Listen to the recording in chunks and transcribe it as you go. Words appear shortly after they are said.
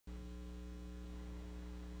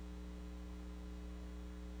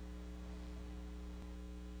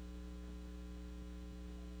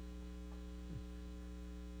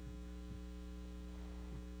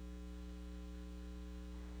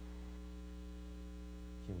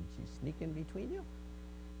Can she sneak in between you?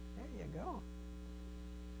 There you go.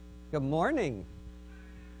 Good morning.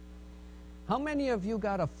 How many of you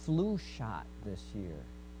got a flu shot this year?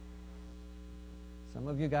 Some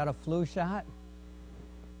of you got a flu shot?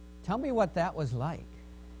 Tell me what that was like.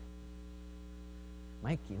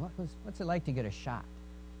 Mikey, what's it like to get a shot?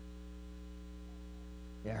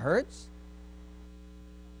 It hurts?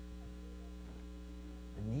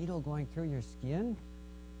 A needle going through your skin?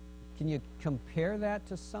 Can you compare that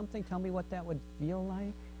to something? Tell me what that would feel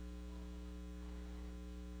like.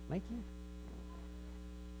 Mikey?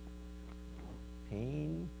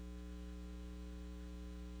 Pain?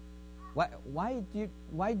 Why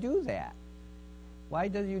do that? Why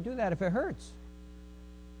do you do that if it hurts?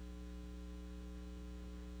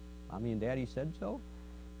 Mommy and Daddy said so?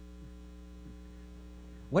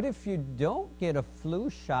 What if you don't get a flu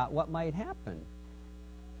shot? What might happen?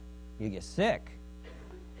 You get sick.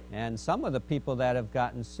 And some of the people that have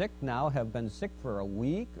gotten sick now have been sick for a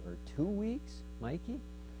week or 2 weeks. Mikey?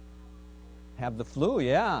 Have the flu,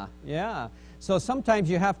 yeah. So sometimes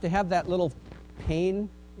you have to have that little pain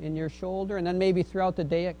in your shoulder, and then maybe throughout the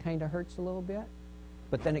day it kind of hurts a little bit.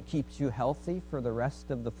 But then it keeps you healthy for the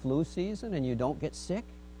rest of the flu season and you don't get sick.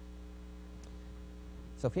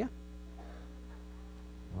 Sophia?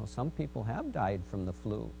 Well, some people have died from the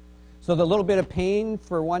flu. So the little bit of pain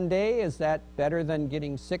for one day, is that better than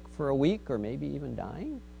getting sick for a week or maybe even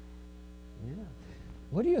dying? Yeah.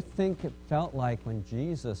 What do you think it felt like when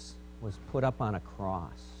Jesus was put up on a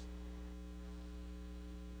cross?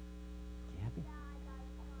 Gabby?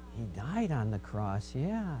 He died on the cross,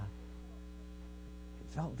 yeah.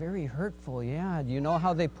 It felt very hurtful, yeah. Do you know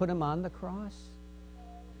how they put him on the cross?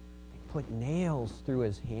 They put nails through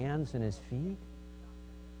his hands and his feet.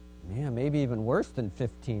 Yeah, maybe even worse than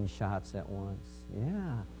 15 shots at once.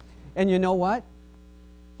 Yeah. And you know what?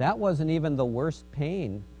 That wasn't even the worst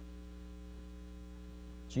pain.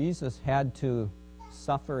 Jesus had to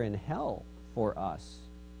suffer in hell for us.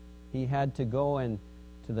 He had to go into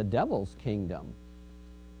the devil's kingdom.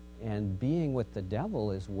 And being with the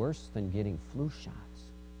devil is worse than getting flu shots.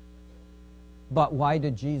 But why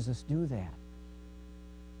did Jesus do that?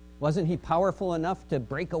 Wasn't he powerful enough to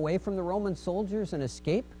break away from the Roman soldiers and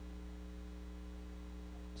escape?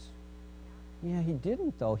 Yeah, he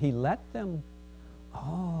didn't, though. He let them.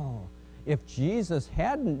 Oh, if Jesus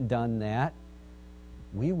hadn't done that,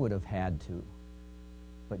 we would have had to.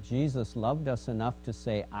 But Jesus loved us enough to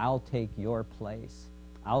say, I'll take your place.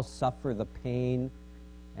 I'll suffer the pain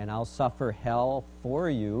and I'll suffer hell for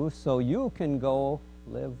you so you can go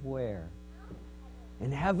live where?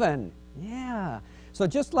 In heaven. Yeah. So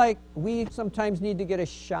just like we sometimes need to get a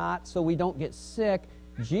shot so we don't get sick,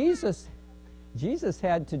 Jesus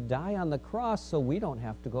had to die on the cross so we don't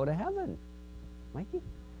have to go to heaven. Mikey?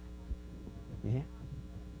 Yeah?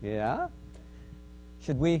 Yeah?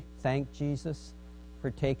 Should we thank Jesus for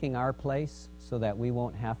taking our place so that we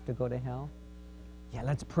won't have to go to hell? Yeah,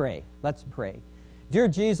 let's pray. Let's pray. Dear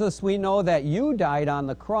Jesus, we know that you died on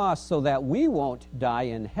the cross so that we won't die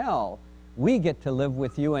in hell. We get to live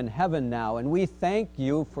with you in heaven now, and we thank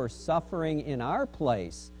you for suffering in our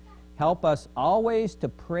place. Help us always to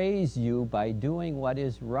praise you by doing what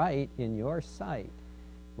is right in your sight.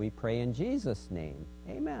 We pray in Jesus' name.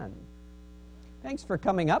 Amen. Thanks for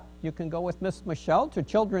coming up. You can go with Miss Michelle to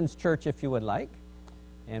Children's Church if you would like,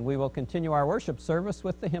 and we will continue our worship service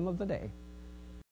with the hymn of the day.